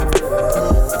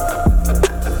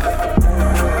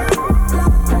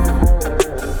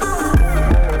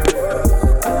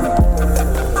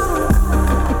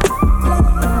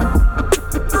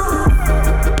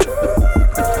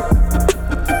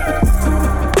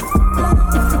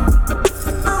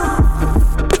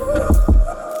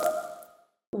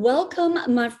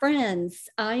Welcome, my friends.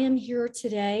 I am here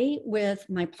today with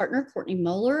my partner, Courtney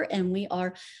Moeller, and we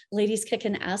are Ladies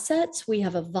Kicking Assets. We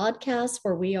have a vodcast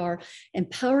where we are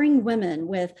empowering women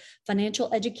with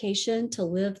financial education to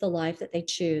live the life that they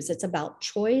choose. It's about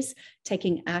choice,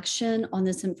 taking action on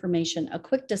this information. A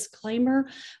quick disclaimer,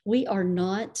 we are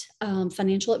not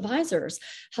financial advisors.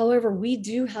 However, we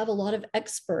do have a lot of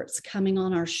experts coming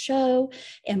on our show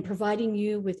and providing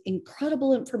you with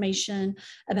incredible information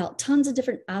about tons of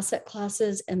different asset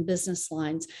classes and business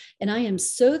lines. And I am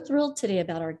so thrilled today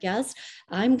about our guest.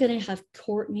 I'm going to have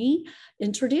Courtney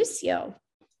introduce you.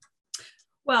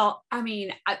 Well, I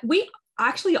mean,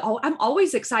 I'm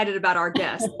always excited about our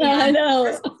guests. I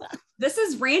know. This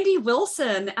is Randy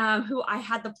Wilson, who I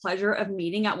had the pleasure of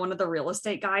meeting at one of the Real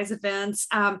Estate Guys events.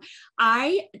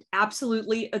 I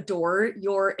absolutely adore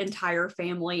your entire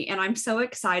family, and I'm so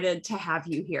excited to have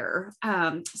you here.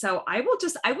 So I'm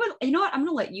going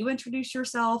to let you introduce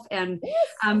yourself and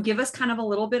give us kind of a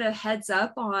little bit of heads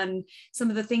up on some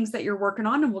of the things that you're working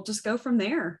on, and we'll just go from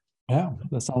there. Yeah,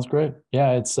 that sounds great.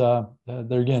 Yeah, it's there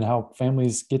again, how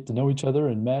families get to know each other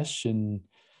and mesh, and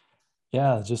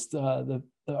just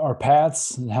our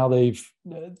paths and how they've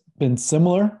been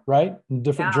similar, right? And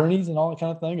different journeys and all that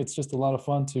kind of thing. It's just a lot of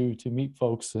fun to meet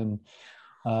folks and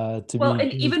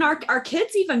even our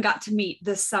kids even got to meet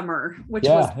this summer, which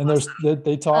was awesome. And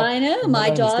they talk. I know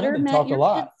my daughter met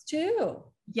your kids too.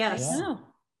 Yes. Yeah.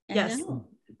 Yes.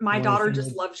 My daughter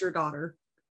just loves your daughter.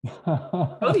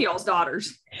 Both of y'all's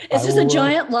daughters. It's just a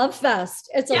giant love fest.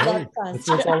 It's a love fest. That's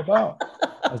what it's all about.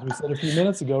 As we said a few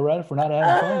minutes ago, right? If we're not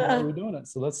having fun, why are we doing it?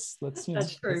 So let's at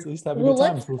least have a good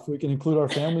time. So if we can include our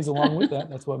families along with that,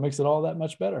 that's what makes it all that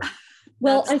much better.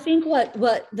 Well, I think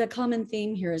what the common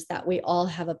theme here is that we all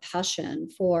have a passion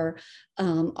for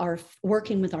our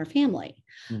working with our family.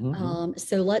 Mm-hmm.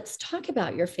 So let's talk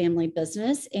about your family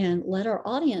business and let our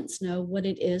audience know what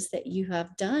it is that you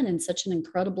have done in such an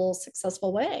incredible,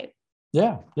 successful way.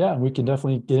 Yeah, we can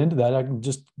definitely get into that. I can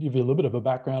just give you a little bit of a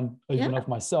background even of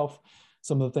myself.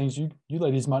 Some of the things you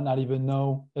ladies might not even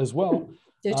know as well.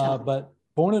 But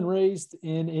born and raised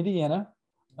in Indiana,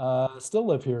 still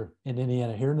live here in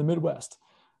Indiana, here in the Midwest.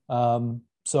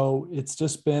 So it's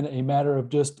just been a matter of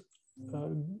just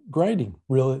grinding,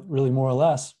 really more or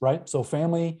less, right? So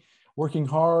family, working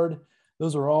hard,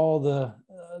 those are all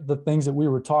the things that we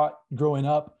were taught growing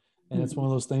up. And it's one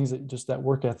of those things that just that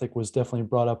work ethic was definitely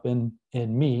brought up in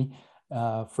me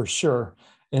for sure.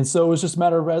 And so it was just a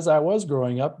matter of, as I was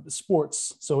growing up,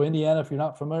 sports. So Indiana, if you're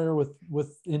not familiar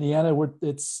with Indiana,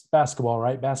 it's basketball,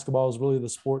 right? Basketball is really the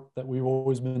sport that we've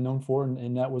always been known for.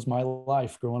 And that was my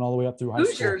life growing all the way up through high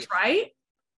school. Hoosiers, right?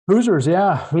 Hoosiers,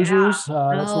 yeah. Hoosiers.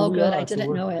 That's good. I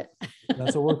didn't know it.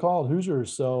 That's what we're called,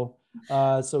 Hoosiers. So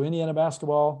Indiana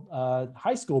basketball,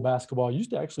 high school basketball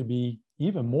used to actually be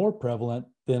even more prevalent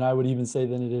than I would even say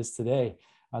than it is today.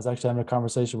 I was actually having a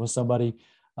conversation with somebody.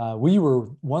 We were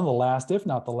one of the last, if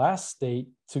not the last state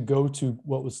to go to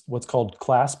what's called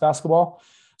class basketball.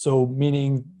 So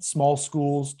meaning small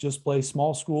schools just play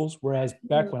small schools. Whereas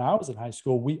back when I was in high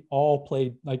school, we all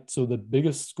played so the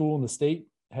biggest school in the state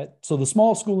so the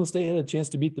small school in the state had a chance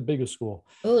to beat the biggest school.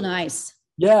 Oh, nice.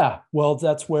 Yeah. Well,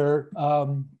 that's where,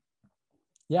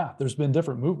 there's been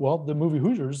different movies. Well, the movie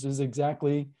Hoosiers is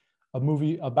exactly a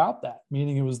movie about that,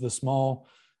 meaning it was the small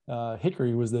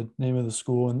Hickory was the name of the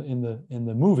school in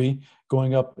the movie,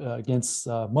 going up against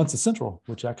Muncie Central,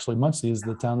 which actually Muncie is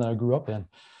the town that I grew up in.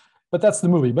 But that's the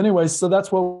movie. But anyways, so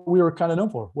that's what we were kind of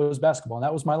known for, was basketball. And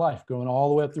that was my life going all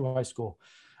the way up through high school.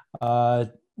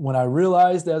 When I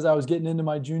realized as I was getting into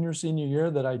my senior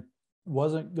year that I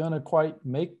wasn't going to quite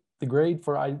make the grade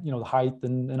for the height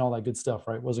and all that good stuff,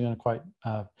 right? Wasn't going to quite,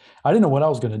 I didn't know what I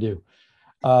was going to do.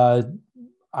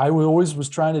 I always was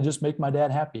trying to just make my dad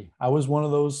happy. I was one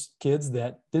of those kids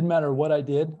that didn't matter what I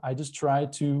did. I just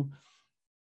tried to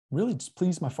really just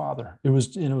please my father. It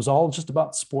was all just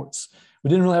about sports. We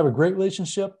didn't really have a great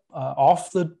relationship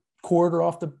off the court or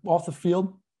off the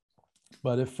field.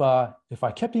 But if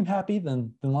I kept him happy,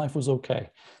 then life was okay.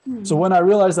 So when I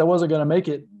realized I wasn't going to make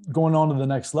it going on to the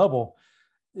next level,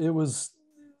 it was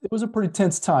a pretty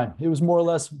tense time. It was more or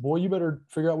less, boy, you better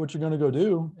figure out what you're going to go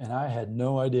do. And I had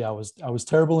no idea. I was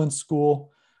terrible in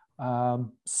school.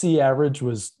 C average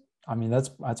was,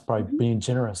 that's probably being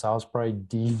generous. I was probably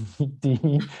D,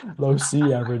 low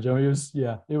C average.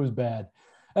 It was bad.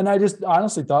 And I just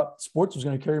honestly thought sports was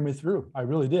going to carry me through. I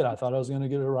really did. I thought I was going to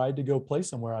get a ride to go play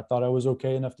somewhere. I thought I was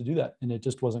okay enough to do that. And it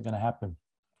just wasn't going to happen.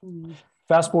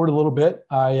 Fast forward a little bit.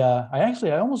 I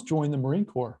almost joined the Marine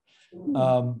Corps.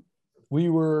 I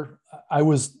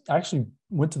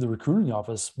went to the recruiting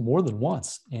office more than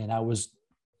once, and I was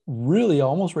really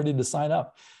almost ready to sign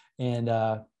up. And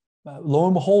lo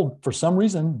and behold, for some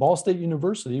reason, Ball State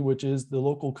University, which is the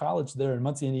local college there in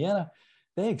Muncie, Indiana,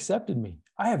 they accepted me.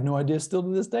 I have no idea still to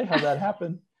this day how that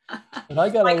happened. But I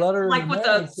got a letter in the with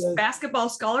mail a that says, basketball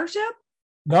scholarship.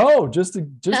 no, just to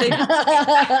get No,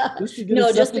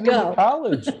 accepted just to into go.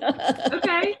 college.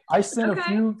 Okay. I sent a Okay.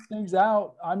 few things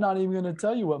out. I'm not even going to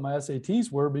tell you what my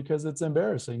SATs were because it's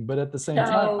embarrassing. But at the same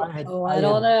time, I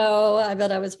don't know. I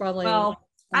bet I was probably. Well,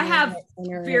 I have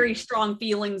very strong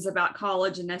feelings about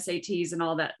college and SATs and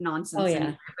all that nonsense. Oh, yeah.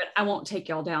 Anyway, but I won't take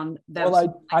y'all down those.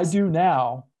 Well, I do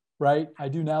now, right? I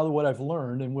do now what I've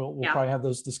learned, and we'll Yeah. probably have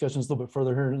those discussions a little bit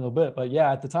further here in a little bit. But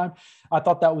yeah, at the time, I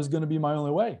thought that was going to be my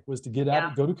only way, was to get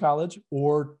out, go to college,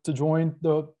 or to join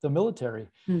the military.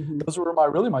 Mm-hmm. Those were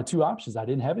my two options. I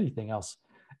didn't have anything else.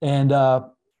 And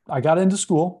I got into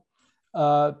school.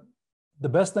 The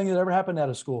best thing that ever happened out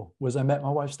of school was I met my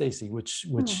wife, Stacy, which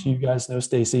you guys know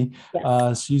Stacy.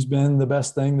 Yes. She's been the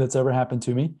best thing that's ever happened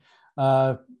to me.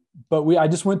 But I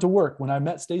just went to work. When I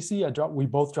met Stacy, we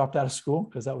both dropped out of school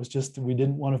because that was just, we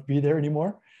didn't want to be there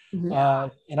anymore.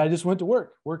 Mm-hmm. And I just went to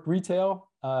worked retail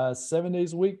 7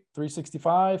 days a week,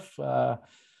 365,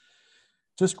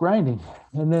 just grinding.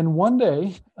 And then one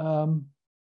day,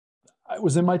 I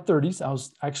was in my 30s. I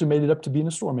was actually made it up to being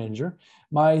a store manager.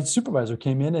 My supervisor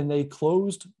came in and they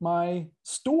closed my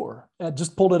store and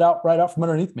just pulled it right out from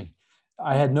underneath me.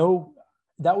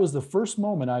 That was the first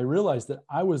moment I realized that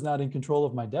I was not in control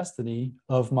of my destiny,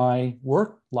 of my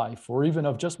work life, or even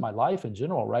of just my life in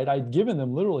general, right? I'd given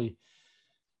them literally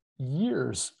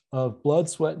years of blood,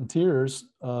 sweat, and tears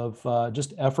of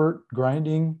just effort,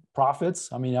 grinding,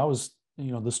 profits. I mean,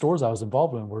 the stores I was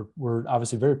involved in were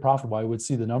obviously very profitable. I would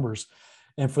see the numbers.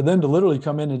 And for them to literally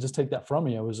come in and just take that from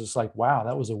me, I was just like, wow,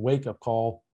 that was a wake-up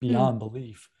call beyond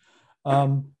belief.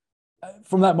 From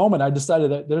that moment, I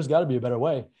decided that there's got to be a better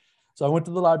way. So I went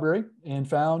to the library and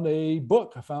found a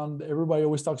book. Everybody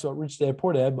always talks about Rich Dad,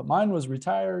 Poor Dad, but mine was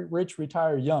Retire Rich,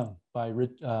 Retire Young by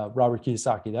Robert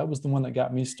Kiyosaki. That was the one that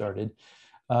got me started.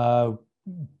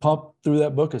 Pumped through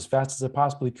that book as fast as I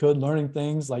possibly could, learning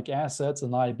things like assets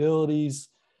and liabilities,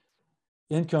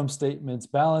 income statements,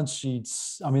 balance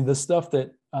sheets. I mean, the stuff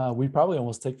that we probably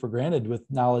almost take for granted with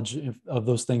knowledge of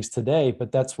those things today,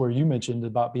 but that's where you mentioned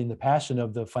about being the passion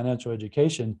of the financial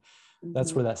education.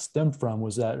 That's where that stemmed from,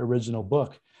 was that original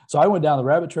book. So I went down the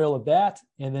rabbit trail of that.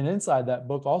 And then inside that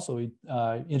book also, he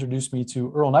introduced me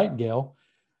to Earl Nightingale,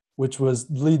 which was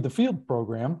Lead the Field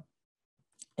program.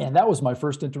 And that was my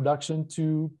first introduction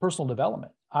to personal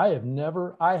development.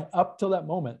 Up till that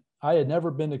moment, I had never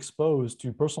been exposed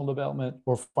to personal development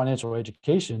or financial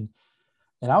education.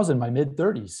 And I was in my mid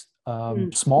 30s,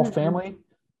 small family,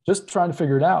 just trying to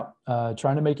figure it out,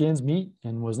 trying to make ends meet,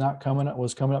 and was coming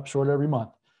up short every month.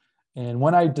 And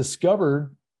when I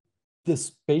discovered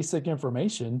this basic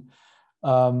information,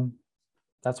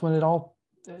 that's when it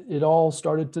all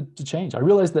started to change. I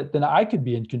realized that then I could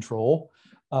be in control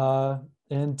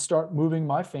and start moving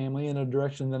my family in a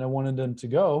direction that I wanted them to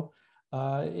go.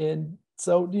 And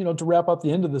so, to wrap up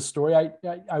the end of this story,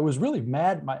 I was really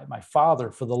mad at my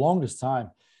father for the longest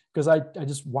time,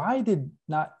 because why did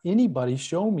not anybody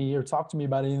show me or talk to me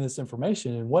about any of this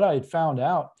information? And what I had found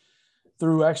out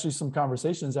through actually some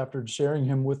conversations after sharing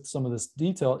him with some of this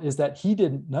detail is that he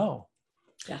didn't know.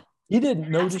 Yeah. He didn't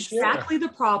know to share. Exactly the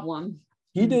problem.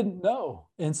 He didn't know.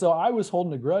 And so I was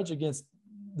holding a grudge against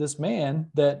this man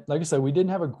that, like I said, we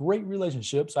didn't have a great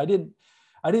relationship. So I didn't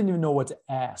even know what to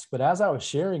ask. But as I was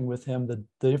sharing with him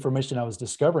the information I was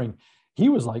discovering, it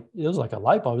was like a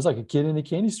light bulb. It was like a kid in a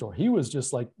candy store. He was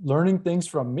just like learning things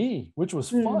from me, which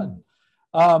was fun.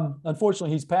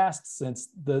 Unfortunately, he's passed since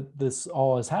this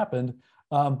all has happened.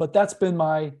 But that's been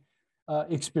my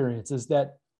experience, is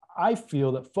that I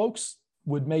feel that folks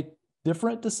would make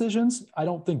different decisions. I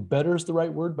don't think better is the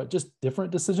right word, but just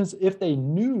different decisions if they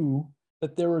knew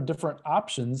that there were different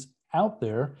options out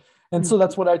there. And so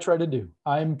that's what I try to do.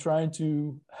 I'm trying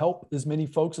to help as many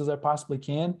folks as I possibly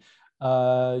can.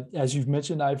 As you've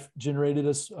mentioned, I've created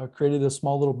a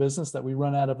small little business that we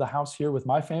run out of the house here with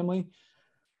my family.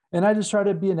 And I just try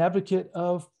to be an advocate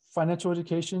of financial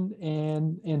education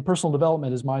and personal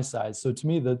development is my side. So to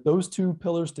me, those two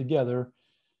pillars together,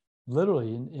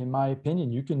 literally, in my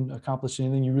opinion, you can accomplish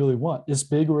anything you really want, as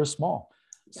big or as small.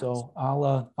 Yes. So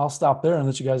I'll stop there and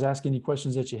let you guys ask any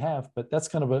questions that you have. But that's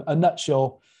kind of a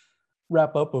nutshell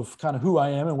wrap up of kind of who I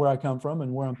am and where I come from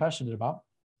and where I'm passionate about.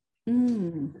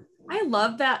 I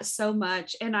love that so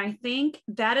much. And I think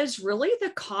that is really the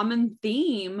common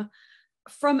theme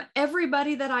From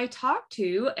everybody that I talk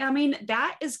to, I mean,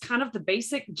 that is kind of the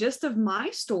basic gist of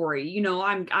my story.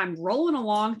 I'm rolling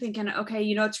along thinking, okay,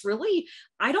 it's really,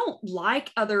 I don't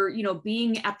like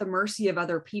being at the mercy of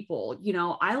other people.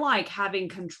 I like having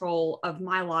control of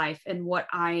my life and what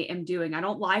I am doing. I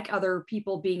don't like other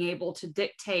people being able to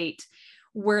dictate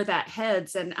where that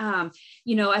heads. And,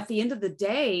 at the end of the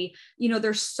day,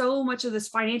 there's so much of this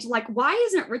financial, like, why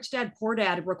isn't Rich Dad, Poor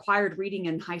Dad required reading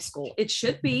in high school? It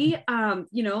should be.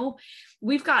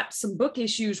 We've got some book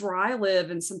issues where I live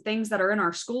and some things that are in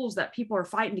our schools that people are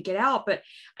fighting to get out. But,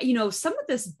 some of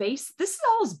this is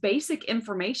all basic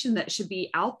information that should be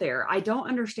out there. I don't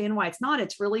understand why it's not.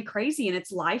 It's really crazy, and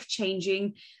it's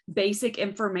life-changing basic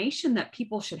information that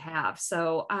people should have.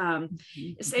 So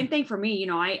same thing for me.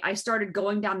 I started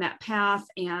going down that path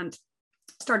and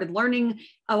started learning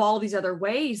of all these other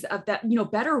ways of that,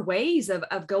 better ways of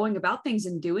going about things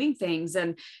and doing things,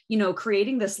 and,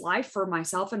 creating this life for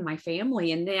myself and my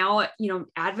family. And now,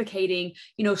 advocating,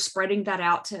 spreading that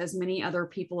out to as many other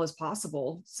people as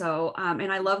possible. So,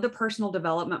 and I love the personal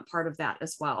development part of that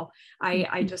as well.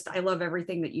 I love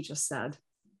everything that you just said.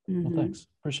 Well, thanks.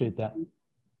 Appreciate that.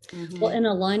 Well, in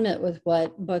alignment with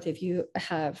what both of you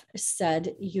have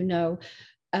said,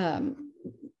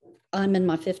 I'm in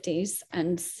my 50s.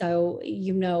 And so,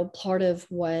 part of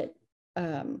what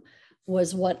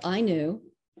was what I knew,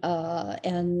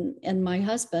 and my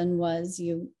husband was,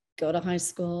 you go to high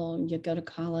school, you go to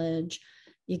college,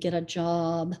 you get a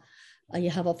job,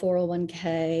 you have a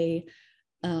 401k,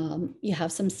 you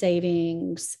have some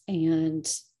savings,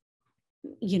 and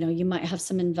you might have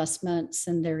some investments,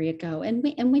 and there you go. And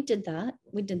we did that.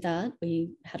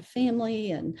 We had a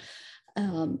family and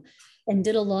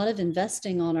did a lot of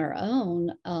investing on our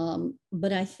own.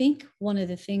 But I think one of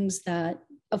the things that,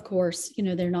 of course,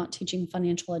 they're not teaching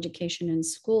financial education in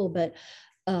school, but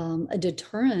a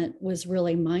deterrent was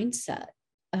really mindset.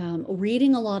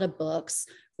 Reading a lot of books,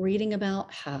 reading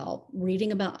about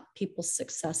people's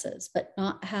successes, but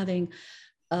not having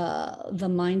the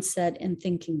mindset and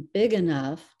thinking big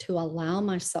enough to allow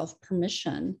myself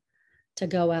permission to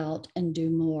go out and do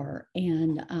more.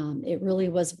 And it really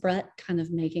was Brett kind of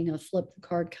making a flip the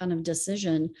card kind of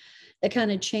decision that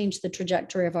kind of changed the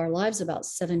trajectory of our lives about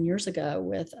 7 years ago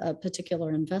with a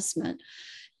particular investment.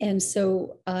 And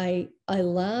so I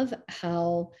love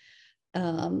how,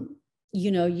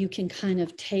 you can kind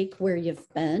of take where you've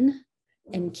been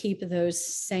and keep those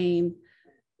same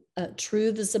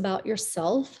truths about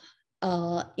yourself,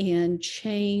 and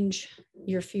change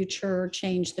your future,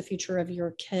 change the future of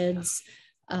your kids,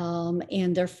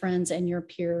 and their friends and your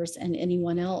peers and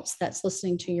anyone else that's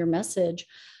listening to your message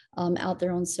out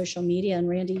there on social media. And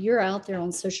Randy, you're out there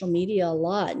on social media a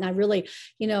lot. And I really,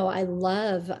 I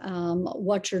love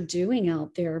what you're doing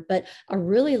out there, but I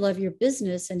really love your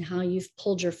business and how you've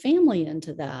pulled your family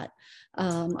into that.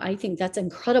 I think that's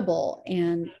incredible.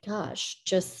 And gosh,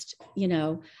 just,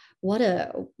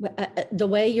 the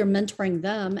way you're mentoring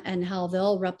them and how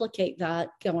they'll replicate that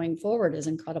going forward is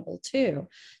incredible too.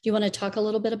 Do you want to talk a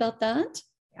little bit about that?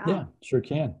 Yeah, sure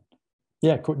can.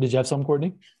 Yeah. Did you have some,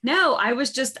 Courtney? No, I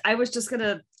was just going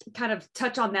to kind of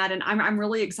touch on that. And I'm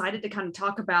really excited to kind of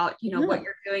talk about, what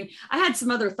you're doing. I had some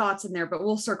other thoughts in there, but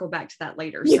we'll circle back to that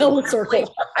later. Yeah, we'll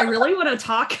circle. I really want to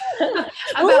talk about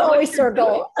we'll always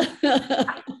circle.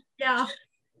 Yeah.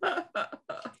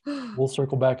 We'll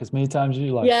circle back as many times as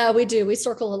you like. Yeah, we do. We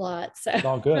circle a lot. So it's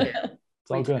all good. It's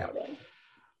all good.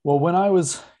 Well, when I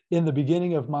was in the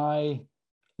beginning of my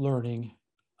learning,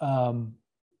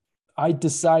 I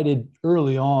decided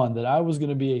early on that I was going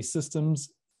to be a systems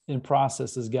and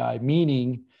processes guy,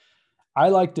 meaning I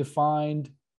like to find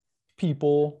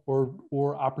people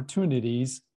or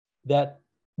opportunities that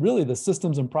really the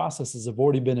systems and processes have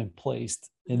already been in place.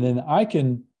 And then I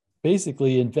can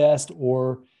basically invest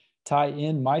or tie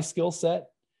in my skill set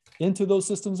into those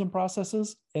systems and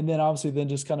processes. And then obviously then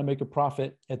just kind of make a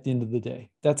profit at the end of the day.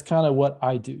 That's kind of what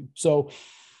I do. So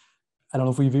I don't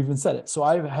know if we've even said it. So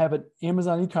I have an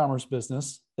Amazon e-commerce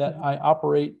business that I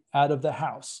operate out of the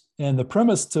house. And the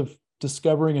premise to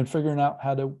discovering and figuring out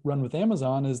how to run with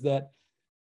Amazon is that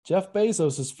Jeff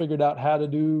Bezos has figured out how to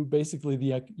do basically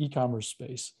the e-commerce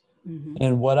space. Mm-hmm.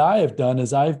 And what I have done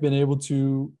is I've been able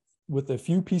to, with a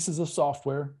few pieces of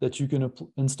software that you can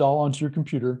install onto your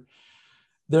computer,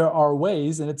 there are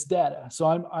ways, and it's data. So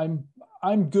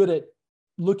I'm good at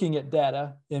looking at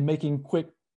data and making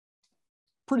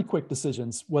pretty quick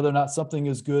decisions, whether or not something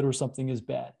is good or something is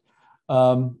bad.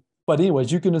 But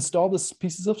anyways, you can install this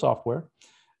pieces of software,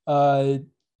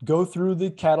 go through the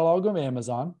catalog of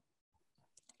Amazon,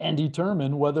 and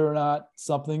determine whether or not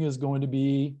something is going to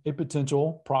be a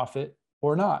potential profit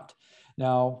or not.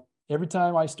 Now, every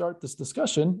time I start this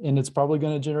discussion, and it's probably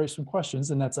going to generate some questions,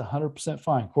 and that's 100%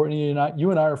 fine. Courtney and I,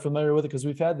 you and I are familiar with it because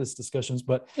we've had these discussions,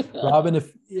 but Robin,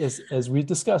 as we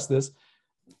discuss this,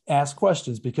 ask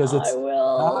questions, because I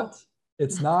will.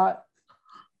 it's not.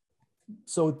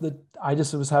 So I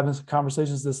just was having some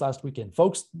conversations this last weekend.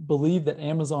 Folks believe that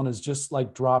Amazon is just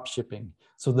like drop shipping.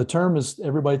 So the term is,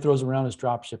 everybody throws around as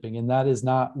drop shipping, and that is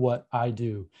not what I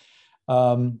do.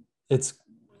 It's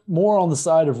more on the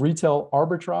side of retail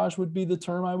arbitrage would be the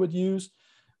term I would use,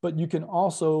 but you can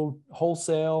also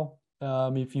wholesale.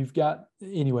 If you've got,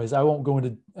 anyways, I won't go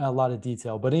into a lot of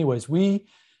detail, but anyways, we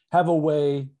have a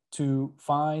way to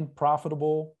find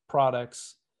profitable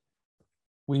products.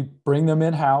 We bring them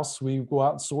in-house. We go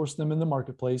out and source them in the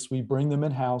marketplace. We bring them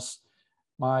in-house.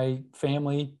 My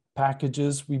family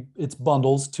packages, it's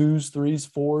bundles, 2s, 3s,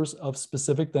 4s of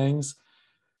specific things.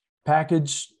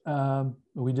 Package,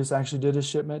 we just actually did a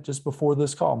shipment just before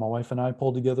this call. My wife and I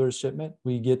pulled together a shipment.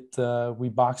 We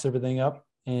box everything up,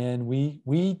 and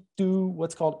we do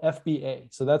what's called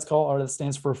FBA. So that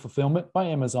stands for Fulfillment by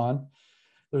Amazon.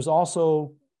 There's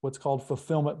also what's called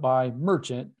Fulfillment by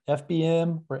Merchant,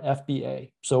 FBM or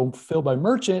FBA. So Fulfilled by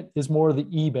Merchant is more of the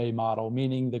eBay model,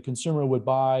 meaning the consumer would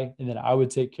buy, and then I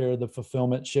would take care of the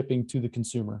fulfillment, shipping to the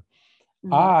consumer.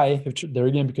 Mm-hmm. I have, there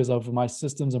again, because of my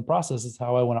systems and processes,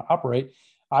 how I want to operate,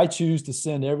 I choose to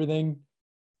send everything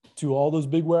to all those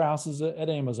big warehouses at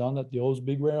Amazon,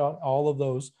 all of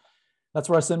those. That's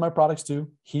where I send my products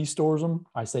to. He stores them.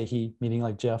 I say he, meaning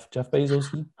like Jeff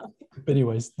Bezos. But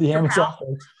anyways, the Amazon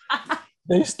folks,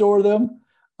 they store them.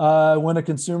 When a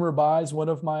consumer buys one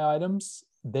of my items,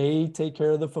 they take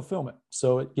care of the fulfillment.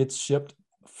 So it gets shipped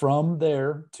from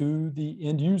there to the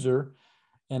end user,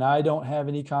 and I don't have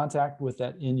any contact with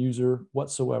that end user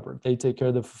whatsoever. They take care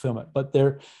of the fulfillment. But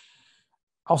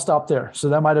I'll stop there. So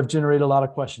that might have generated a lot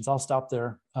of questions. I'll stop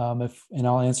there, and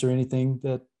I'll answer anything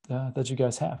that you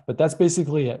guys have. But that's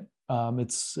basically it.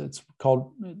 It's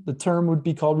called, the term would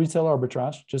be called retail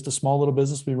arbitrage. Just a small little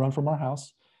business we run from our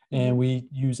house, and we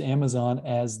use Amazon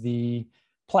as the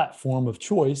platform of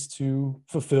choice to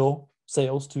fulfill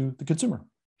sales to the consumer.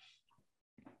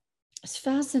 It's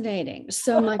fascinating.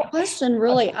 So my question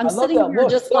really, I'm sitting here look.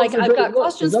 just like I've got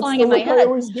questions flying in my head.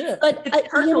 But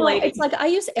it's like I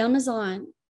use Amazon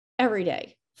every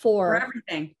day for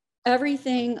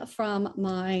everything from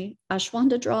my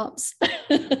ashwagandha drops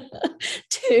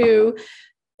to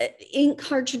ink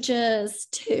cartridges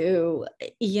to,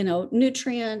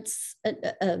 nutrients,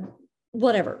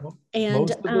 whatever. And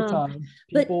most of the time,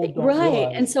 people don't right.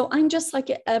 realize. And so I'm just like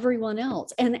everyone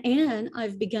else. And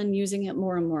I've begun using it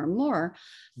more and more and more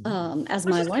as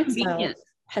my lifestyle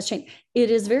has changed.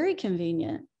 It is very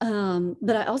convenient.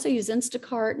 But I also use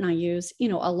Instacart, and I use, a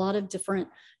lot of different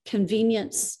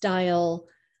convenience style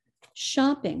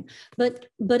shopping. But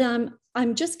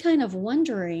I'm just kind of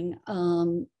wondering,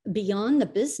 beyond the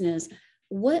business,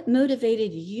 what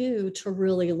motivated you to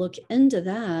really look into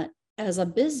that as a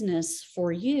business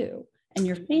for you and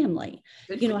your family?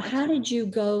 How did you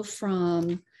go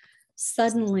from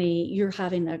suddenly you're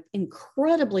having an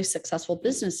incredibly successful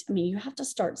business? I mean, you have to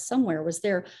start somewhere. Was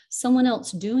there someone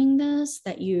else doing this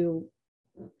that you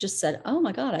just said, oh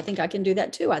my God, I think I can do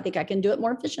that too. I think I can do it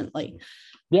more efficiently.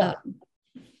 Yeah.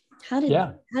 How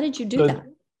did you do that?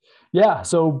 Yeah.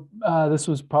 So this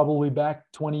was probably back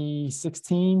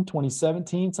 2016,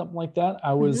 2017, something like that.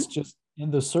 I was just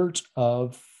in the search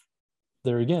of,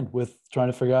 there again, with trying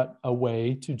to figure out a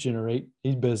way to generate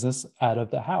a business out of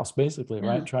the house, basically,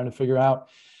 right? Trying to figure out.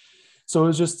 So it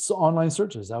was just online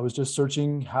searches. I was just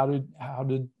searching how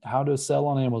to sell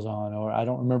on Amazon, or I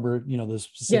don't remember, the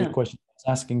specific question I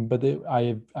was asking, but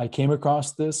I came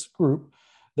across this group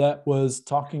that was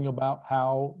talking about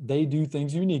how they do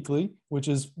things uniquely, which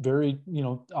is very,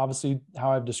 obviously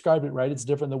how I've described it, right? It's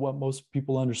different than what most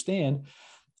people understand.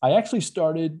 I actually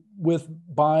started with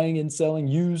buying and selling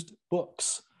used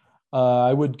books.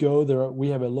 I would go there. We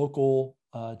have a local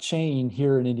chain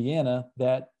here in Indiana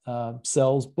that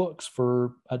sells books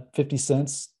for 50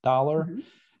 cents, $1.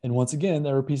 And once again,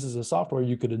 there are pieces of software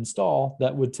you could install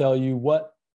that would tell you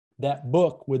what that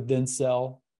book would then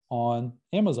sell on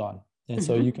Amazon. And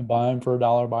so you can buy them for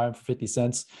 $1, buy them for 50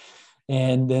 cents,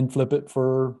 and then flip it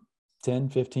for 10,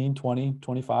 15, 20,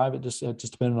 25. It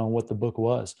just depended on what the book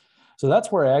was. So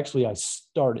that's where I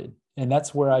started. And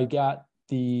that's where I got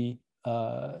the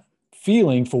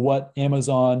feeling for what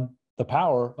Amazon, the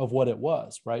power of what it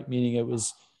was, right? Meaning it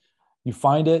was, you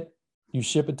find it, you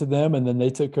ship it to them, and then they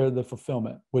took care of the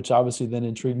fulfillment, which obviously then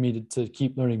intrigued me to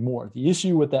keep learning more. The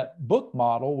issue with that book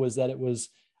model was that I was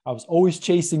always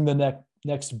chasing the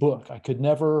next book. I could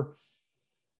never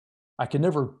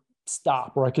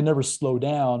stop, or I could never slow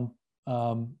down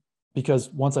because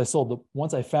once I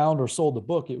found or sold the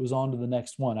book, it was on to the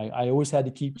next one. I always had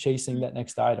to keep chasing that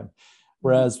next item.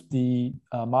 Whereas the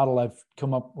model I've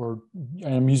come up or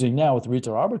I'm using now with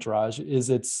retail arbitrage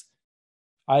is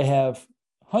I have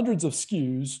hundreds of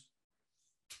SKUs,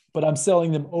 but I'm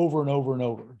selling them over and over and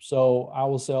over. So I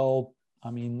will sell,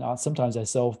 sometimes I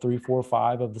sell 3, 4,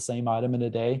 5 of the same item in a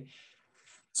day.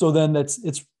 So then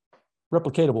it's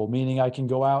replicatable, meaning I can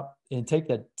go out and take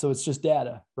that. So it's just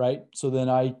data, right? So then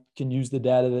I can use the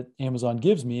data that Amazon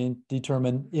gives me and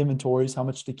determine inventories, how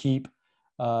much to keep,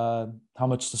 how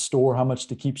much to store, how much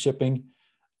to keep shipping,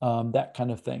 that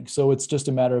kind of thing. So it's just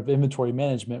a matter of inventory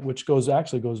management, which goes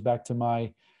back to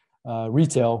my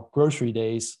retail grocery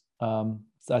days.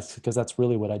 That's because that's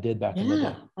really what I did back in the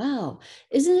day. Wow.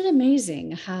 Isn't it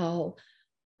amazing how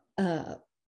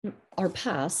our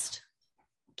past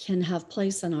can have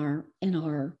place in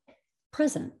our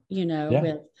present,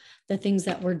 with the things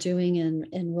that we're doing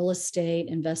in real estate,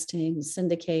 investing,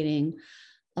 syndicating.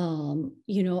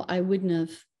 I wouldn't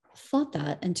have thought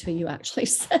that until you actually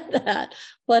said that,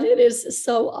 but it is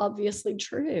so obviously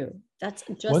true. That's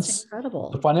just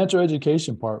incredible. The financial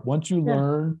education part, once you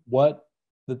learn what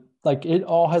it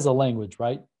all has a language,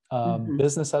 right?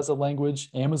 Business has a language,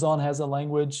 Amazon has a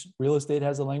language, real estate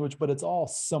has a language, but it's all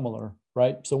similar,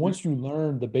 right? So once you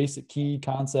learn the basic key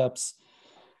concepts,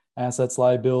 assets,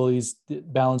 liabilities,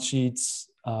 balance sheets,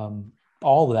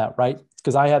 all of that, right?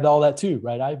 Because I had all that too,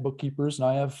 right? I have bookkeepers and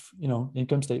I have,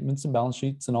 income statements and balance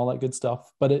sheets and all that good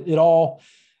stuff, but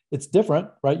it's different,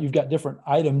 right? You've got different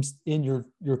items in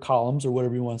your columns or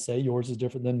whatever you want to say. Yours is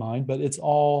different than mine, but it's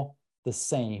all the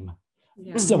same.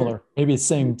 Yeah. Similar. Maybe it's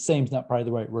same's not probably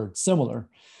the right word. Similar.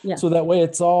 Yeah. So that way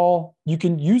it's all, you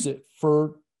can use it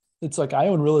it's like I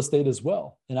own real estate as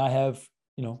well. And I have,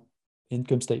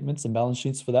 income statements and balance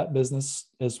sheets for that business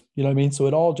as, you know what I mean? So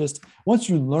it all just, once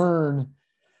you learn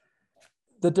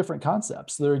the different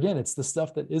concepts there, again, it's the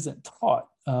stuff that isn't taught.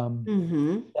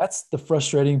 That's the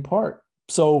frustrating part.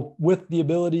 So with the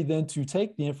ability then to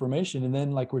take the information and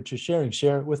then like we're just share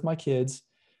it with my kids,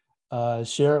 I will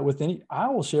share it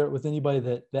with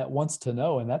anybody that wants to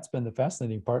know. And that's been the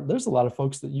fascinating part. There's a lot of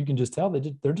folks that you can just tell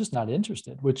they're just not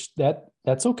interested, which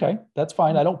that's okay. That's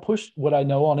fine. I don't push what I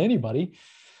know on anybody.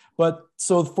 But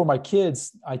so for my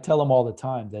kids, I tell them all the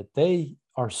time that they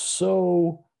are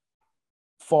so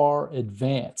far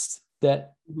advanced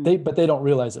that but they don't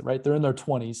realize it, right? They're in their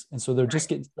 20s. And so they're just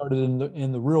getting started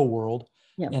in the real world.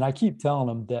 Yeah. And I keep telling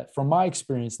them that from my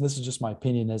experience, and this is just my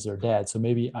opinion as their dad, so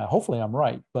maybe hopefully I'm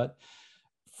right, but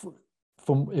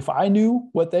from if I knew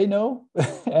what they know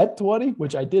at 20,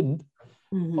 which I didn't,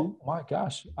 oh my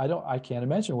gosh, I can't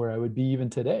imagine where I would be even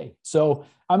today. So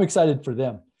I'm excited for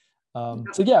them.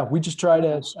 So yeah, we just try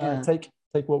to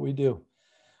take what we do.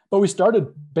 But we started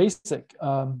basic.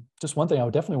 Just one thing I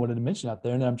definitely wanted to mention out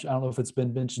there, and I don't know if it's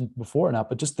been mentioned before or not,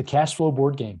 but just the cash flow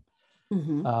board game.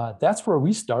 That's where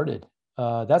we started.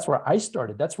 That's where I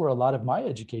started. That's where a lot of my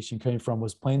education came from,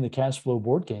 was playing the cash flow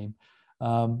board game.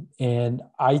 And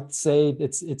I'd say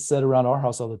it's said around our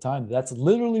house all the time. That's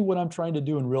literally what I'm trying to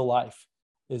do in real life,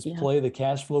 is play the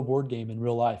cash flow board game in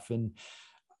real life. And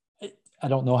I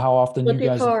don't know how often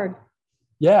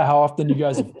how often you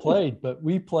guys have played, but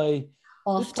we play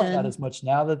often. Not as much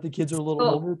now that the kids are a little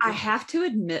older. I have to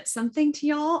admit something to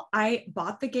y'all. I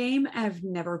bought the game and I've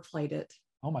never played it.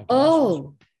 Oh my gosh.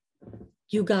 Oh,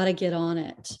 you got to get on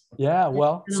it. Yeah.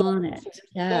 Well, on it.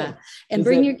 Yeah. And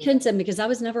bring your kids in, because I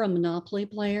was never a Monopoly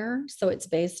player. So it's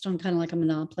based on kind of like a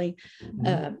Monopoly,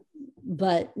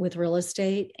 but with real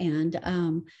estate.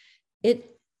 And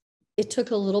it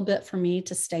took a little bit for me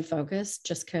to stay focused,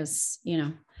 just because,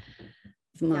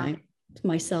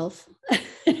 myself.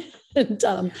 And,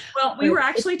 well, we were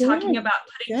actually talking about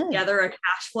putting together a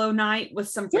cash flow night with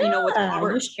some, with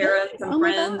Robert and Sharon, some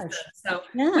friends. So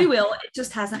we will. It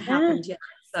just hasn't happened yet.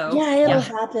 So it'll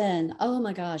happen. Oh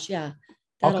my gosh, yeah.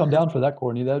 I'll come down for that,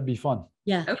 Courtney. That'd be fun.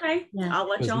 Yeah. Okay. Yeah. I'll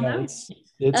let y'all know.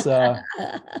 It's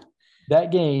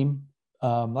that game.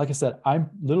 Like I said,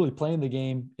 I'm literally playing the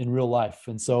game in real life.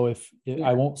 And so if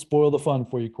I won't spoil the fun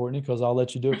for you, Courtney, because I'll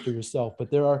let you do it for yourself.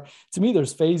 But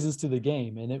there's phases to the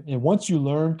game. And once you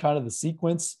learn kind of the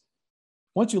sequence,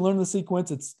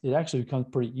 it actually becomes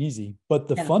pretty easy. But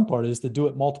the fun part is to do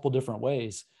it multiple different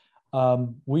ways.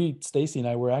 Stacy and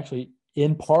I, we're actually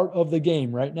in part of the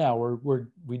game right now.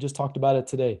 We just talked about it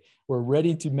today. We're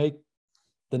ready to make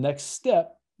the next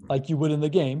step like you would in the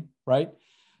game, right?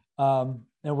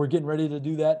 And we're getting ready to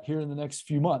do that here in the next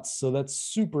few months. So that's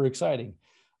super exciting.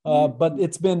 But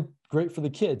it's been great for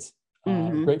the kids,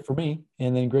 great for me,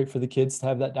 and then great for the kids to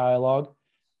have that dialogue.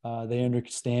 They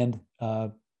understand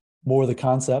more of the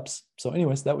concepts. So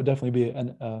anyways, that would definitely be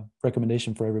a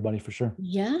recommendation for everybody for sure.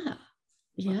 Yeah.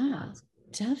 Yeah,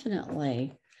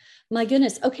 definitely. My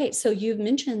goodness. Okay. So you've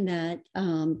mentioned that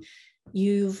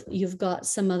you've got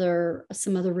some other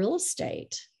real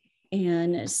estate.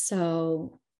 And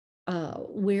so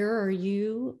where are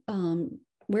you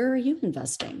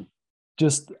investing?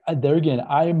 Just there again,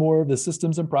 I am more of the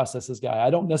systems and processes guy. I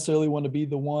don't necessarily want to be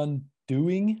the one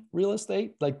doing real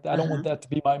estate. Like I don't want that to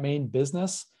be my main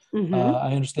business.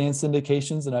 I understand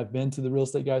syndications, and I've been to the Real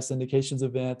Estate Guy syndications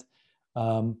event.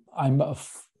 I'm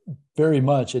very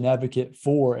much an advocate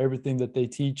for everything that they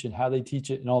teach and how they teach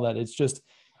it and all that. It's just,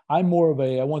 I'm more of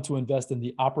I want to invest in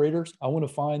the operators. I want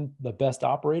to find the best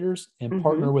operators and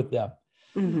partner with them.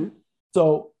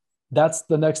 So that's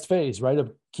the next phase, right?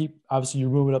 Obviously you're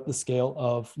moving up the scale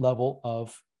of level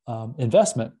of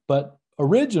investment. But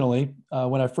originally,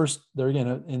 when I first, there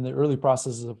again, in the early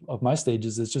processes of my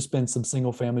stages, it's just been some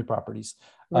single family properties.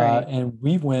 Right. And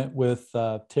we went with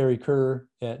Terry Kerr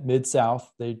at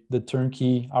Mid-South, the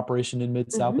turnkey operation in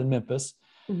Mid-South in Memphis.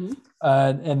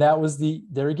 And that was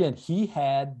there again, he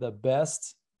had the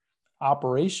best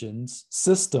operations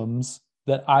systems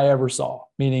that I ever saw,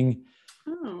 meaning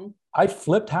I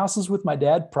flipped houses with my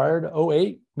dad prior to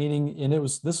 2008, meaning, and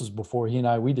this was before he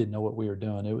and we didn't know what we were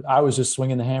doing. I was just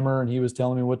swinging the hammer and he was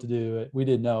telling me what to do. We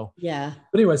didn't know. Yeah.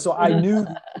 But anyway, so I knew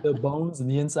the bones and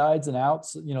the insides and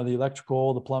outs, the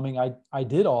electrical, the plumbing. I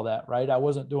did all that, right? I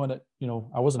wasn't doing it,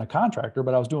 I wasn't a contractor,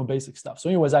 but I was doing basic stuff. So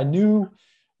anyways, I knew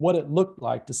what it looked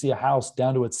like to see a house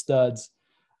down to its studs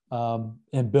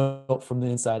and built from the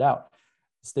inside out.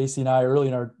 Stacy and I early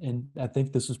in I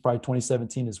think this was probably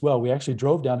 2017 as well. We actually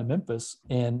drove down to Memphis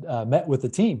and met with the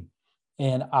team.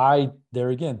 And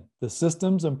there again, the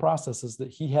systems and processes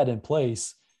that he had in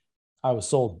place, I was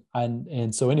sold.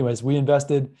 And so anyways, we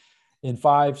invested in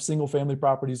 5 single family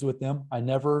properties with them. I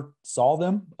never saw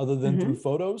them other than through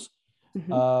photos.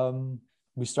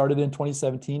 We started in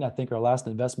 2017. I think our last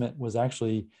investment was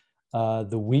actually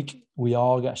the week we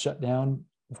all got shut down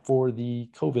for the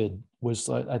COVID, was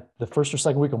the first or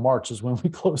second week of March is when we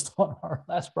closed on our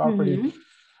last property.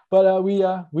 But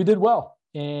we did well,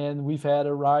 and we've had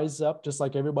a rise up just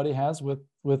like everybody has with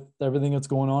everything that's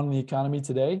going on in the economy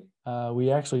today. We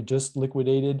actually just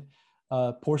liquidated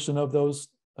a portion of those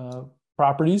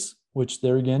properties, which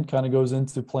there again kind of goes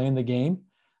into playing the game.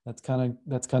 That's kind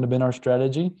of been our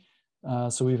strategy.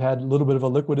 So we've had a little bit of a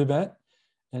liquid event,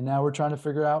 and now we're trying to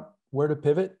figure out where to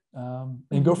pivot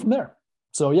and go from there.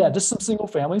 So yeah, just some single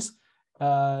families,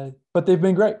 but they've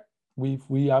been great.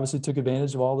 We obviously took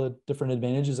advantage of all the different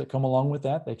advantages that come along with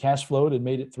that. They cash flowed and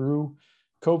made it through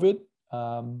COVID.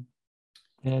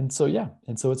 And so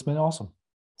it's been awesome.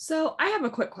 So I have a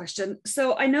quick question.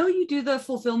 So I know you do the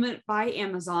fulfillment by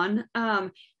Amazon.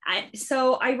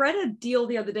 So I read a deal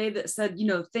the other day that said,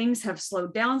 things have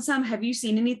slowed down some. Have you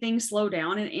seen anything slow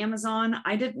down in Amazon?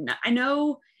 I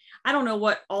don't know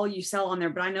what all you sell on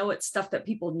there, but I know it's stuff that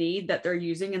people need that they're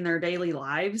using in their daily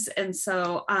lives. And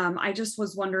so I just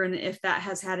was wondering if that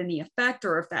has had any effect,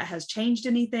 or if that has changed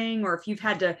anything, or if you've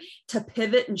had to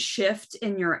pivot and shift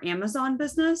in your Amazon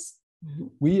business.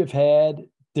 We have had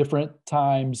different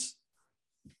times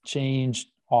change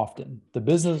often. The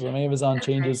business of Amazon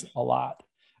changes a lot,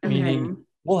 meaning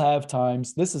we'll have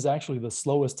times, this is actually the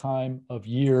slowest time of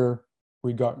year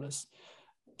regardless.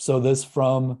 So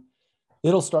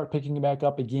it'll start picking back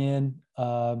up again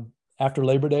after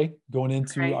Labor Day, going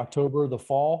into October, the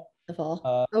fall.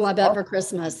 I bet for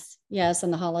Christmas. Yes,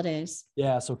 and the holidays.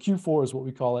 Yeah, so Q4 is what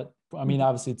we call it. I mean,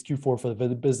 obviously it's Q4 for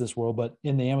the business world, but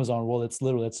in the Amazon world,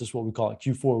 that's just what we call it,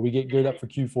 Q4. We get geared up for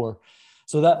Q4.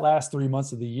 So that last 3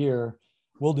 months of the year,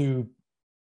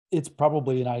 it's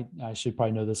probably, and I should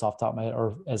probably know this off the top of my head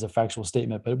or as a factual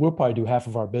statement, but we'll probably do half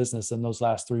of our business in those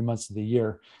last 3 months of the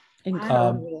year.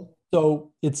 Incredible.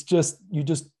 So it's you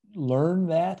just learn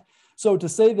that. So to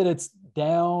say that it's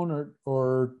down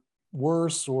or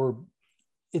worse, or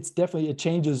it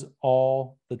changes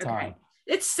all the time. Okay.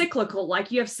 It's cyclical,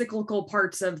 like you have cyclical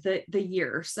parts of the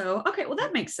year. So, okay, well,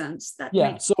 that makes sense.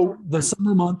 So the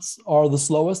summer months are the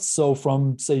slowest. So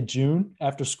from say June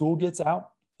after school gets out,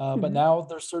 but now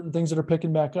there's certain things that are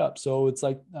picking back up. So it's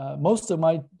like most of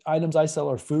my items I sell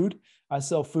are food. I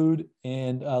sell food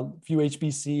and a few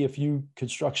HBC, a few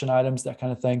construction items, that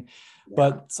kind of thing. Yeah.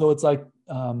 But so it's like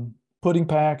pudding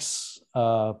packs,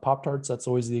 Pop-Tarts. That's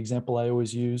always the example I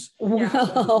always use.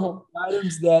 Wow.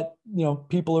 Items that,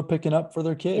 people are picking up for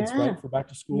their kids, right? For back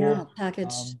to school. Yeah,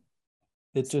 package.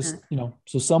 It's just,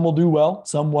 so some will do well,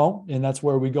 some won't. And that's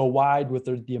where we go wide with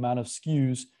the amount of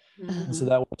SKUs. And so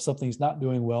that if something's not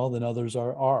doing well, then others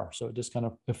are. So it just kind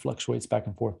of fluctuates back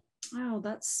and forth. Oh,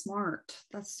 that's smart.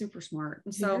 That's super smart.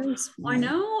 And so Very I smart.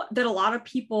 know that a lot of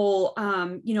people,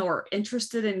 are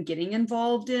interested in getting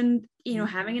involved in, Mhm.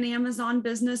 having an Amazon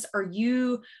business. Are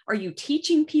you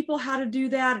teaching people how to do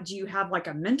that? Do you have like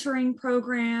a mentoring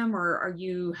program, or are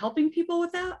you helping people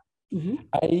with that? Mhm.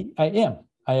 I am.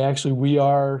 We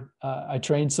are, I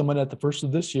trained someone at the first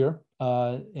of this year,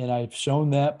 and I've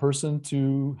shown that person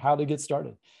to how to get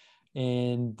started.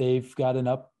 And they've got an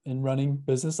up and running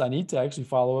business. I need to actually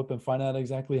follow up and find out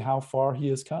exactly how far he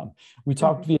has come. We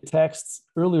talked via texts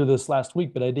earlier this last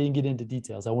week, but I didn't get into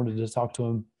details. I wanted to talk to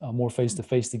him more face to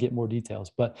face to get more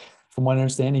details. But from what I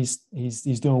understand,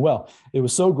 he's doing well. It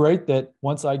was so great that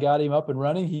once I got him up and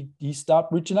running, he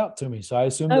stopped reaching out to me. So I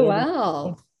assumed Oh, that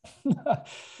wow.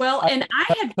 Well, I and I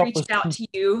have had a couple of reached out students. to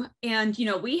you, and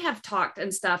we have talked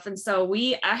and stuff, and so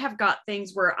I have got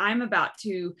things where I'm about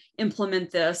to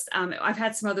implement this. I've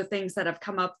had some other things that have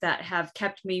come up that have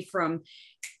kept me from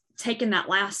taking that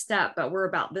last step, but we're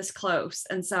about this close.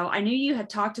 And so I knew you had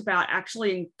talked about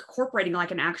actually incorporating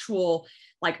like an actual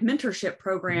like mentorship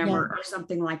program, Yeah. or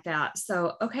something like that.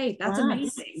 So okay, that's Yes.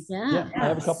 amazing. Yeah, I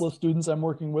have a Yes. couple of students I'm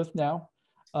working with now,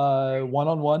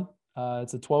 one-on-one.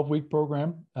 It's a 12-week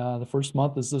program. The first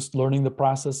month is just learning the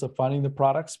process of finding the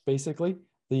products, basically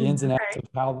the ins and outs Okay.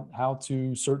 of how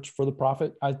to search for the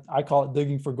profit. I call it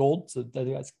digging for gold. So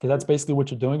that's basically what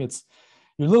you're doing.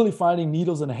 You're literally finding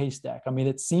needles in a haystack. I mean,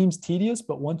 it seems tedious,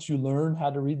 but once you learn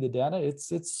how to read the data,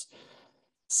 it's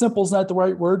simple is not the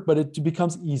right word, but it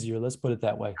becomes easier. Let's put it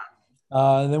that way.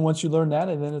 And then once you learn that,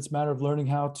 and then it's a matter of learning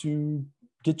how to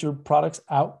get your products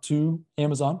out to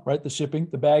Amazon, right? The shipping,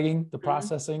 the bagging, the Mhm.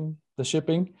 processing, the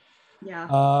shipping.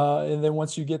 Yeah. And then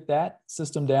once you get that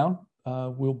system down,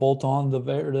 we'll bolt on the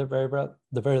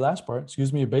very last part,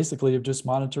 excuse me, basically of just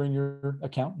monitoring your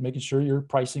account, making sure your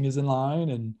pricing is in line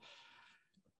and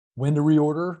when to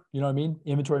reorder, you know what I mean?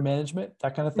 Inventory management,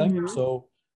 that kind of thing. Mhm. So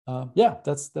yeah,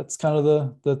 that's kind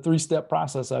of the 3-step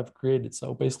process I've created.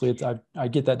 So basically I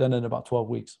get that done in about 12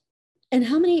 weeks. And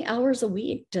how many hours a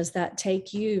week does that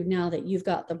take you now that you've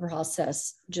got the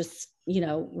process just,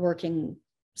 working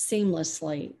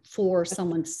seamlessly for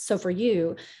someone? So for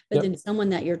you, but Yep. then someone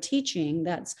that you're teaching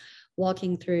that's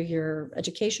walking through your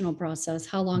educational process,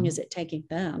 how long is Mhm. it taking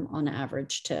them on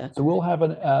average to? So we'll have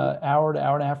an hour to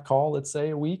hour and a half call, let's say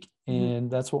a week. Mhm.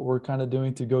 And that's what we're kind of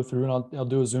doing to go through. And I'll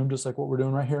do a Zoom just like what we're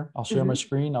doing right here. I'll share my Mhm.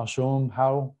 screen. I'll show them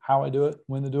how I do it,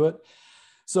 when to do it.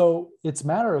 So it's a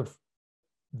matter of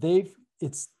they've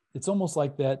it's almost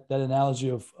like that analogy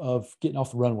of getting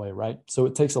off the runway, right? So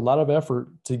it takes a lot of effort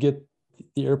to get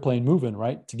the airplane moving,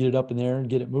 right? To get it up in the air and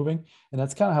get it moving. And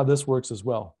that's kind of how this works as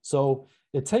well. So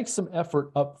it takes some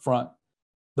effort up front.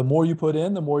 The more you put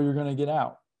in, the more you're going to get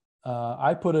out.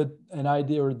 I put an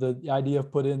idea, or the idea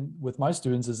of put in with my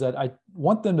students is that I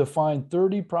want them to find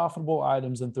 30 profitable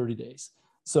items in 30 days.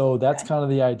 So that's Okay. kind of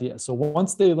the idea. So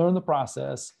once they learn the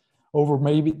process over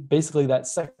maybe basically that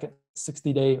second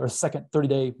 60-day or second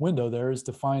 30-day window, there is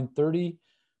to find 30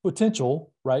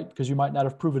 potential, right? Because you might not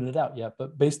have proven it out yet,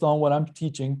 but based on what I'm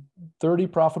teaching, 30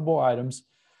 profitable items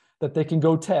that they can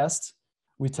go test.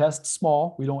 We test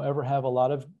small. We don't ever have a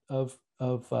lot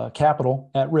of capital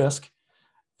at risk,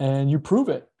 and you prove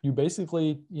it. You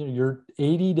basically, you're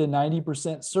 80 to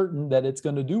 90% certain that it's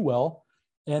going to do well.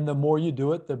 And the more you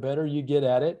do it, the better you get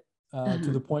at it, to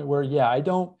Uh-huh. the point where, yeah,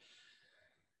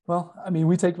 well, I mean,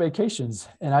 we take vacations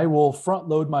and I will front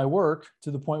load my work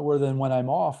to the point where then when I'm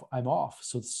off, I'm off.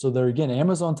 So there again,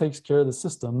 Amazon takes care of the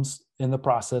systems and the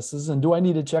processes. And do I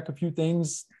need to check a few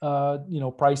things,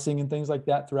 pricing and things like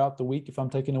that throughout the week if I'm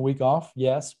taking a week off?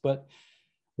 Yes. But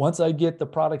once I get the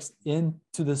products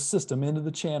into the system, into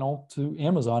the channel to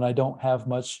Amazon, I don't have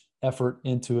much effort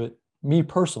into it, me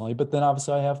personally. But then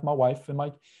obviously I have my wife and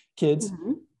my kids.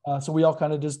 Mhm. So we all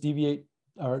kind of just deviate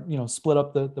or, split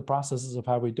up the processes of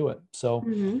how we do it. So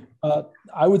Mhm.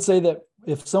 I would say that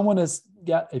if someone has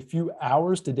got a few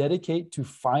hours to dedicate to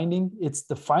it's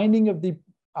the finding of the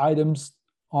items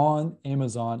on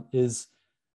Amazon is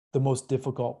the most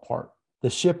difficult part. The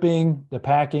shipping, the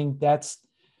packing, that's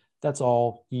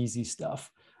all easy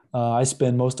stuff. I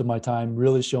spend most of my time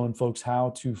really showing folks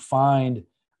how to find,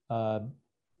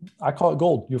 I call it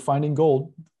gold. You're finding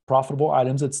gold, profitable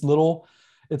items. It's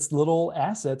little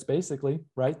assets basically,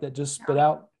 right? That just spit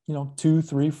out, 2,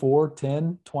 3, 4,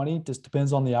 10, 20, just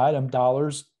depends on the item,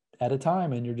 dollars at a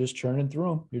time. And you're just churning through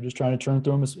them. You're just trying to churn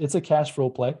through them. It's a cash flow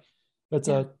play.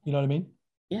 Yeah. You know what I mean?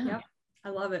 Yeah. Yep. I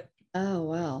love it. Oh,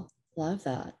 wow. Love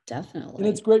that. And it's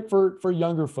Definitely. great for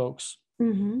younger folks.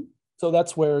 Mm-hmm. So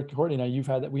that's where Courtney and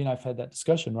I, we and I've had that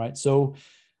discussion, right? So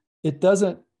it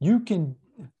doesn't, you can,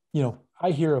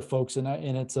 I hear of folks, and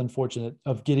it's unfortunate,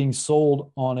 of getting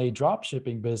sold on a drop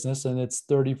shipping business, and it's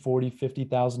 $30, $40,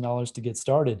 $50,000 to get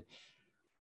started.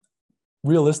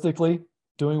 Realistically,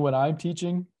 doing what I'm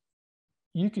teaching,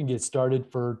 you can get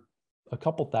started for a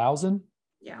couple thousand,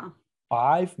 Yeah.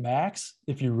 5 max,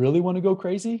 if you really want to go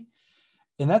crazy.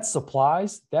 And that's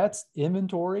supplies, that's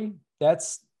inventory,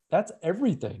 that's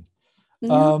everything.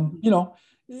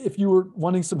 If you were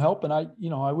wanting some help, and I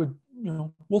would,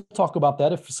 we'll talk about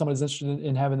that if somebody's interested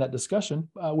in having that discussion,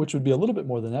 which would be a little bit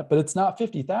more than that, but it's not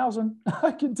 50,000.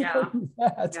 I can tell you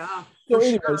that. Yeah, so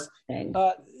anyways,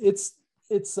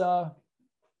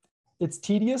 it's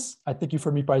tedious. I think you've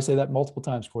heard me probably say that multiple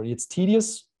times, Courtney. It's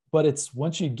tedious, but it's,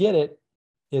 once you get it,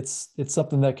 it's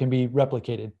something that can be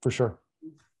replicated for sure.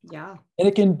 Yeah.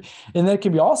 And that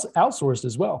can be also outsourced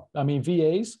as well. I mean,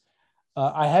 VAs,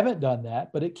 I haven't done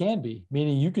that, but it can be,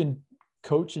 meaning you can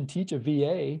coach and teach a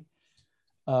VA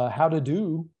how to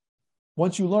do,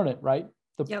 once you learn it, right?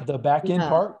 The back end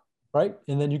part, right?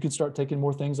 And then you can start taking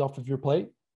more things off of your plate.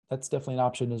 That's definitely an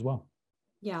option as well.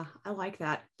 Yeah, I like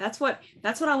that. That's what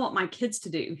I want my kids to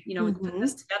do. We put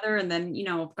this together, and then,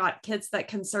 I've got kids that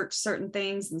can search certain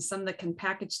things and some that can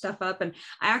package stuff up. And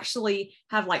I actually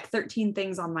have like 13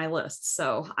 things on my list.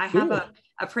 So I have a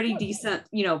pretty decent,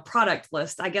 product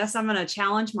list. I guess I'm going to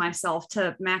challenge myself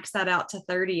to max that out to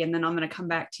 30, and then I'm going to come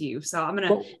back to you. So I'm going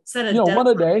to set a one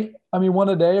a day. I mean, one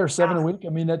a day or 7 a week. I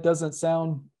mean, that doesn't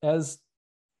sound as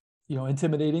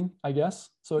intimidating, I guess.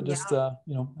 So it just,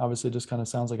 obviously it just kind of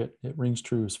sounds like it rings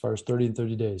true as far as 30 and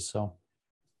 30 days. So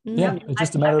it's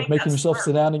just a matter of making yourself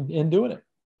sit down and doing it.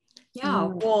 Yeah.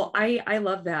 Well, I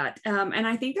love that. And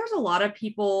I think there's a lot of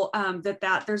people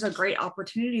that there's a great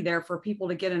opportunity there for people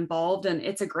to get involved. And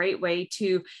it's a great way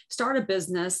to start a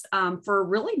business for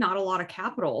really not a lot of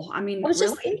capital. I mean, I was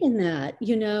just thinking that,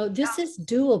 this is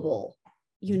doable.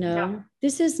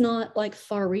 This is not like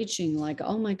far reaching, like,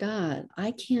 oh my God,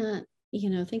 I can't,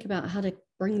 think about how to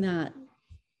bring that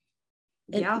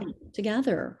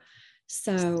together.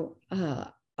 So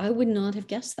I would not have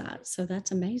guessed that. So that's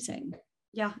amazing.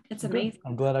 Yeah, it's amazing.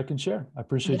 I'm glad I can share. I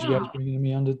appreciate you guys bringing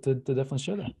me on to definitely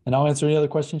share that. And I'll answer any other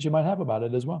questions you might have about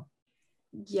it as well.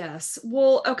 Yes.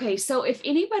 Well, okay. So if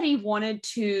anybody wanted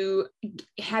to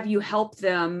have you help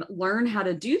them learn how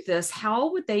to do this,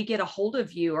 how would they get a hold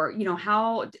of you? Or,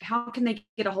 how can they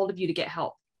get a hold of you to get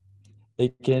help? They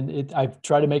can, I've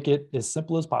tried to make it as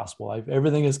simple as possible.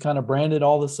 Everything is kind of branded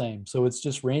all the same. So it's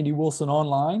just Randy Wilson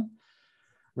Online.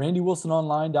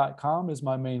 RandyWilsonOnline.com is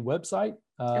my main website.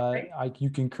 You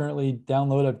can currently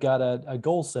download, I've got a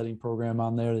goal setting program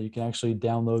on there that you can actually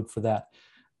download for that.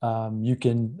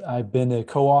 I've been a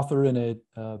co-author in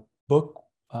a book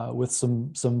with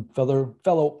some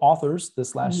fellow authors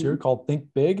this last year called Think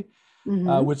Big,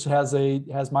 which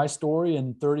has my story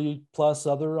and 30 plus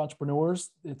other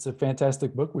entrepreneurs. It's a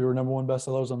fantastic book. We were #1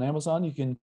 bestsellers on Amazon.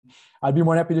 I'd be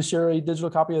more than happy to share a digital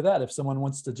copy of that. If someone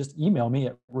wants to just email me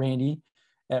at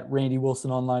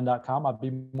RandyWilsonOnline.com, I'd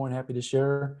be more than happy to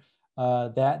share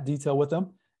that detail with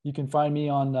them. You can find me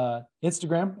on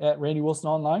Instagram at Randy Wilson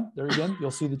Online. There again, you'll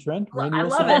see the trend. Randy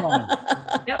Wilson Online.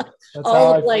 Yep. That's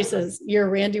all the places. You're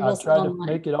Randy Wilson Online. I tried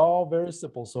to make it all very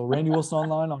simple. So Randy Wilson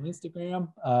Online on Instagram.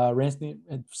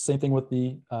 Same thing with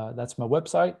that's my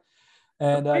website.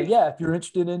 And if you're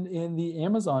interested in the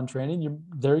Amazon training,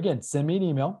 there again, send me an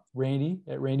email,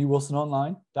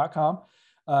 Randy@RandyWilsonOnline.com.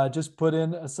 Just put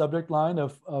in a subject line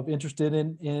of interested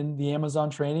in the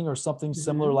Amazon training or something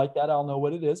similar like that. I'll know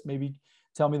what it is. Maybe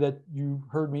tell me that you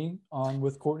heard me on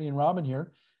with Courtney and Robin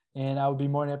here, and I would be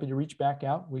more than happy to reach back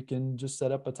out. We can just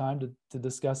set up a time to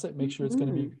discuss it, make sure it's going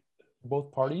to be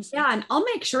both parties. Yeah. And I'll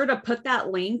make sure to put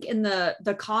that link in the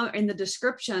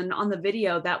description on the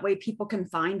video. That way people can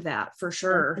find that for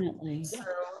sure. Definitely. So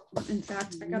in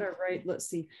fact, I got to write, let's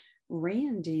see,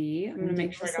 Randy, I'm going to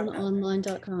make sure I got that.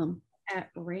 Online.com.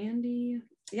 At Randy.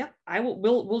 Yep.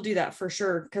 We'll do that for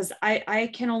sure. Cause I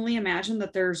can only imagine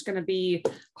that there's going to be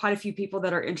quite a few people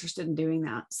that are interested in doing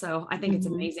that. So I think it's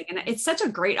amazing. And it's such a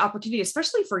great opportunity,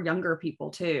 especially for younger people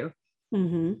too.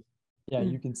 Yeah.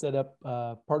 You can set up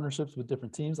partnerships with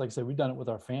different teams. Like I said, we've done it with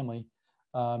our family.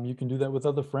 You can do that with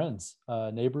other friends,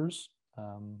 neighbors.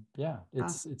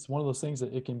 It's one of those things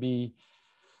that it can be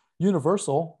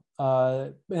universal.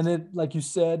 And it, like you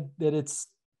said, that it's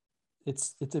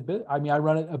a bit, I mean, I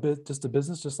run it a bit, just a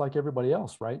business, just like everybody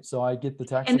else. Right. So I get the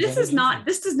tax. And this does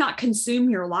not consume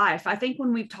your life. I think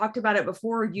when we've talked about it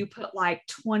before, you put like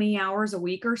 20 hours a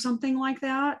week or something like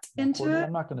that into it.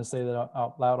 I'm not going to say that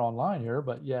out loud online here,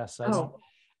 but yes.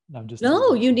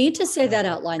 No, you need to say that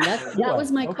out loud. That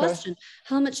was my question.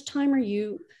 How much time are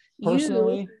you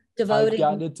personally devoting?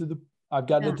 I've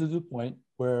gotten Yeah. it to the point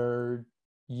where,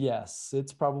 yes,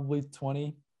 it's probably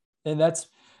 20. And that's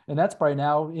probably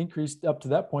now increased up to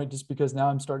that point, just because now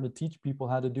I'm starting to teach people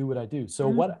how to do what I do. So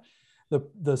what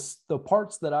the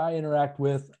parts that I interact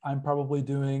with, I'm probably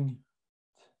doing,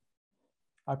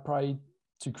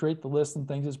 to create the list and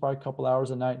things, is probably a couple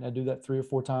hours a night, and I do that 3 or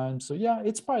 4 times. So yeah,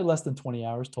 it's probably less than 20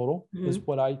 hours total is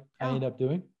what I end up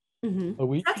doing a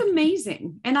week. That's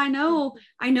amazing. And I know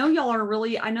y'all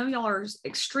are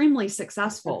extremely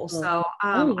successful. So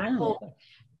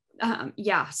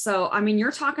so I mean,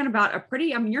 you're talking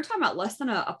about less than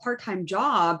a part-time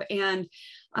job. And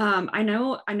I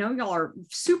know y'all are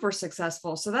super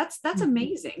successful. So that's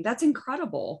amazing. That's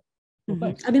incredible.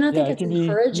 Well, I mean, I think it's it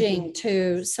encouraging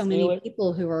to so many it.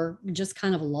 people who are just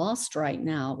kind of lost right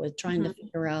now with trying to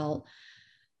figure out,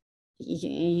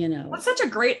 That's such a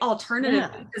great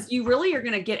alternative, because you really are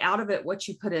going to get out of it what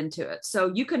you put into it.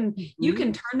 So you can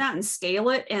turn that and scale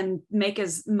it and make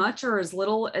as much or as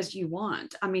little as you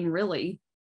want. I mean, really.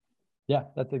 Yeah,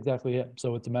 that's exactly it.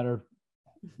 So it's a matter of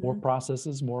more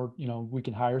processes, more, we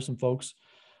can hire some folks.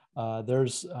 I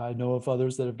know of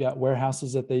others that have got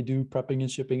warehouses that they do prepping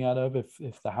and shipping out of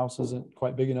if the house isn't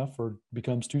quite big enough or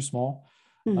becomes too small.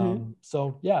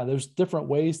 So yeah, there's different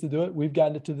ways to do it. We've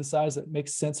gotten it to the size that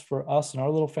makes sense for us and our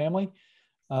little family.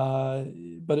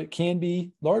 But it can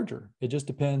be larger. It just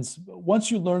depends.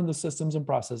 Once you learn the systems and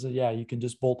processes, you can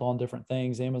just bolt on different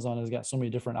things. Amazon has got so many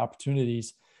different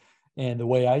opportunities. And the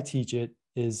way I teach it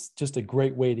is just a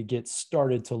great way to get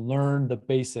started, to learn the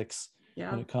basics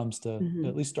when it comes to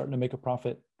at least starting to make a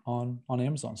profit on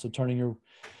Amazon. So turning your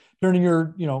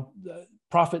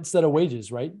profit instead of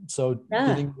wages, right? So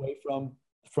getting away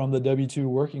from the W-2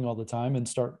 working all the time and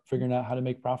start figuring out how to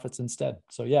make profits instead.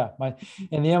 So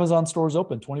and the Amazon store is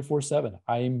open 24/7.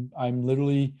 I'm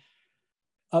literally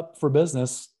up for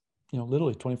business,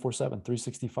 literally 24/7,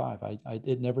 365.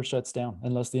 It never shuts down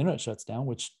unless the internet shuts down,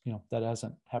 which, that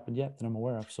hasn't happened yet that I'm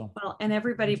aware of. So, well, and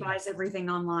everybody buys everything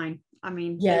online. I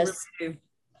mean, yes. They really do.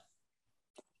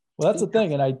 Well, that's the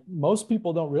thing. And most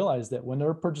people don't realize that when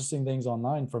they're purchasing things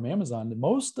online from Amazon,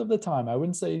 most of the time, I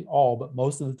wouldn't say all, but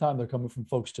most of the time they're coming from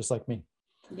folks just like me.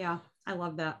 Yeah. I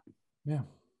love that. Yeah.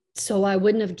 So I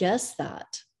wouldn't have guessed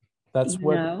that. That's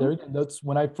that's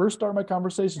when I first start my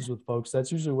conversations with folks. That's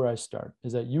usually where I start,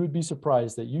 is that you would be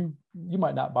surprised that you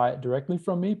might not buy it directly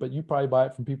from me, but you probably buy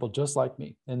it from people just like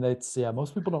me. And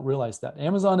most people don't realize that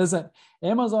Amazon is not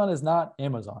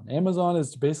Amazon. Amazon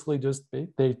is basically just, they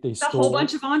store a whole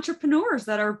bunch of entrepreneurs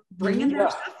that are bringing their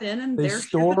stuff in, and they they're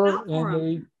store and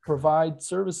they provide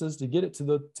services to get it to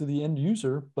the end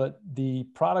user, but the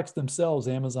products themselves,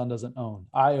 Amazon doesn't own.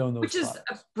 I own those, which is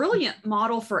products. a brilliant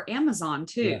model for Amazon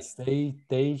too. Yes,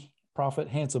 they profit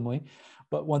handsomely,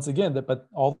 but once again, but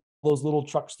all those little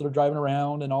trucks that are driving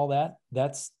around and all that,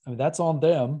 that's on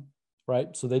them,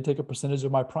 right? So they take a percentage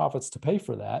of my profits to pay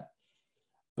for that,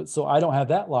 but so I don't have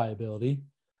that liability.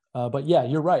 But yeah,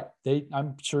 you're right.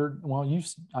 I'm sure. Well,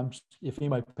 if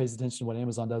anybody pays attention to what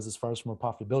Amazon does as far as from a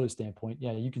profitability standpoint,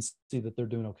 you can see that they're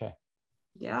doing okay.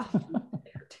 Yeah,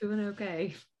 they're doing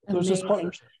okay. So it's just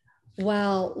partnership.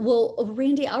 Wow. Well,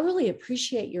 Randy, I really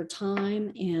appreciate your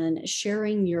time and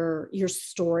sharing your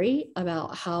story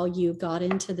about how you got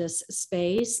into this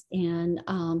space and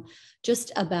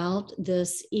just about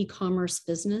this e-commerce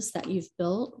business that you've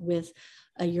built with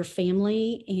your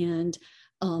family, and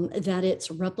that it's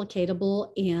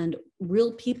replicatable and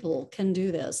real people can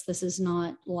do this. This is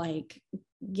not like,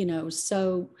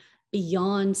 so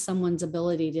beyond someone's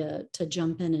ability to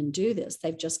jump in and do this.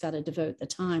 They've just got to devote the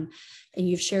time. And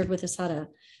you've shared with us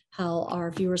how our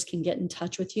viewers can get in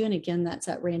touch with you. And again, that's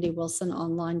at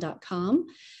randywilsononline.com.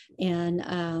 And,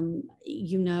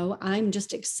 I'm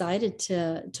just excited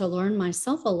to learn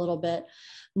myself a little bit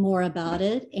more about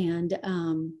it, and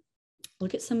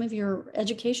look at some of your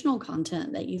educational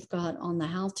content that you've got on the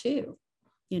how-to,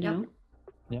 Yeah,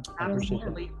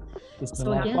 absolutely. It's been a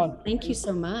lot of fun. Thank you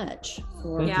so much.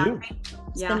 Thank you.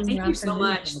 Thank you so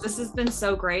much. This has been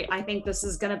so great. I think this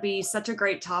is going to be such a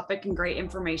great topic and great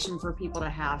information for people to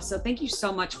have. So thank you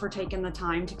so much for taking the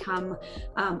time to come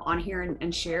on here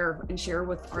and share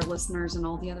with our listeners and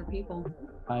all the other people.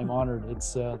 I'm honored.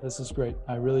 This is great.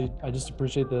 I just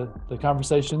appreciate the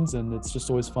conversations, and it's just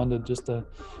always fun to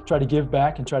try to give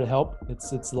back and try to help.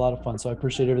 It's a lot of fun. So I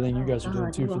appreciate everything you guys are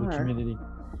doing too for the community.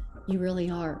 You really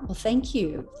are. Well, thank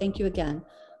you. Thank you again.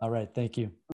 All right. Thank you.